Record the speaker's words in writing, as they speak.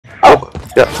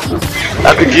Yeah.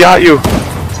 I can get you.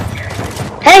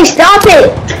 Hey, stop it!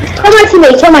 Kill my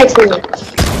teammate, kill my teammate.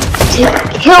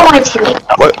 Kill my teammate.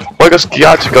 Why does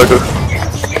Giat go?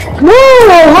 No,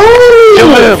 homie!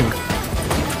 Kill him!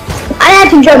 I have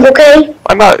to jump, okay?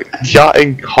 I'm not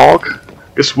Giating Hog.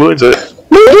 Just ruins it.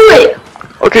 No, do it!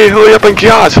 Okay, hurry up and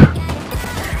Giat!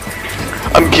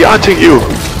 I'm Giating you!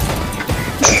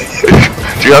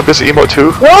 Do you have this emote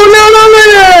too? No.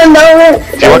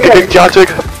 Do you want to get Giating?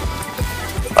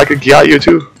 I can Giat you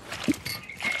too.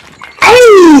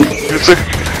 Hey!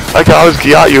 I can always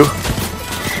Giat you.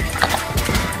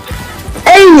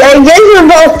 Hey, I guess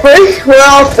we're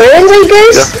all friends, I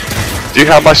guess? Yeah. Do you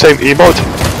have my same emote?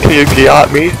 Can you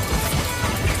Giat me?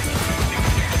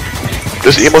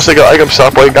 This emote's like an item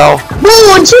shop right now.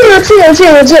 No, chill. Leave me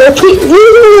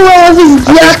alone with his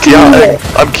Giating.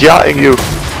 I'm Giating you.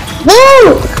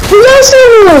 No!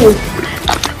 Listen!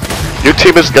 Your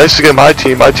team is nicer than my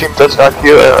team. My team does not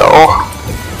heal at all.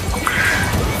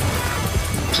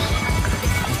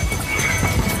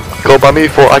 Go by me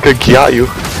for I could Giat you.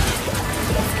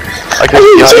 I can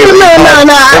Giat you.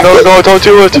 No, don't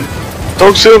do it.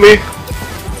 Don't sue me.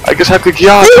 I just have to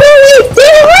Giat.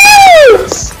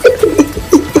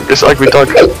 It's like we done.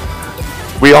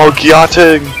 We all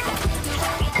Giating.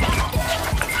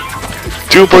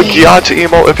 Do a Giat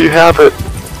emote if you have it.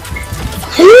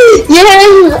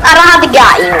 Yeah, I don't have the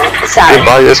Giat emote. Sorry.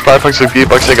 Goodbye, it's 5 bucks of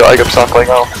V-Bucks and I got stop playing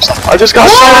out. I just got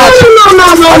shot!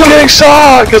 No. I'm getting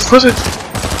shot! Cause pussy.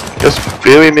 Just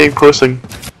very mean person.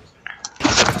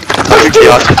 Okay,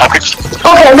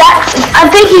 I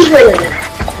think he's really good.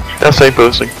 That same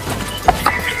person.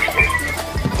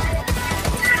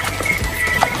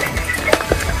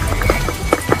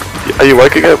 Are you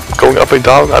liking it? Going up and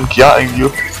down? I'm Giating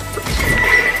you.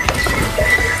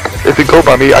 If you go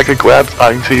by me, I can grab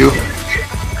onto you.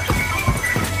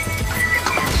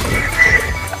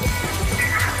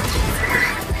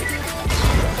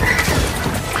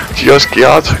 Just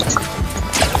Giat.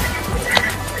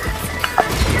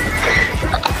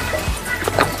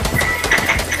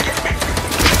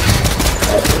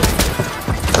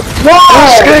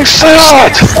 I'm getting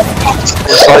shot!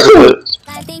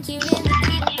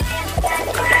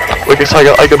 We can take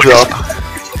an item drop.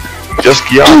 Just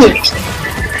Giat.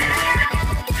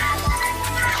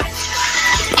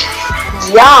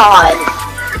 God.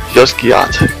 Just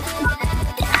Giat.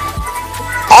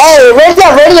 Hey, ready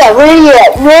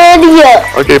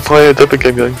up. Okay, play a different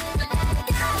game then.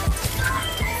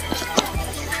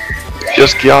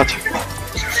 Just Giat.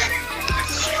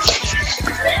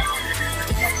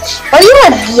 Why do you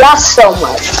like Giat so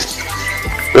much?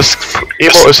 This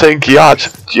emote is saying Giat.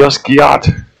 Just Giat.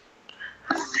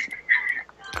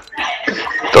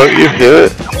 Don't you hear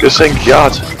it? You're saying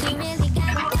Giat.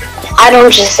 I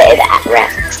don't just say that, right?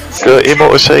 The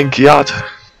emote is saying Giat.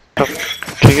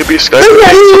 Can you be Skype? Look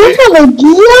at the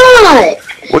Giat!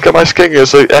 Look at my skin,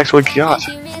 it's like actual Giat.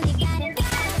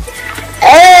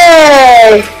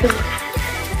 Hey!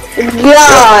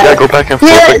 Giat! Yeah, go back and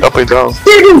forth, like up and down.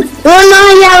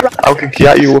 I can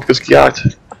Giat you with this Giat.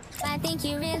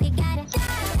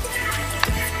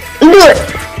 Do it!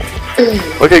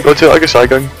 Okay, go to the other side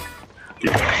gun.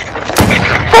 4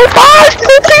 bucks!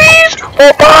 Please!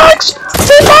 4 bucks!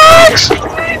 4 bucks! 4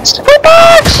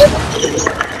 bucks!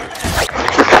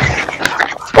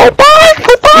 4 bucks!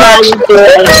 4 bucks!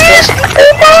 Please!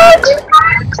 4 bucks!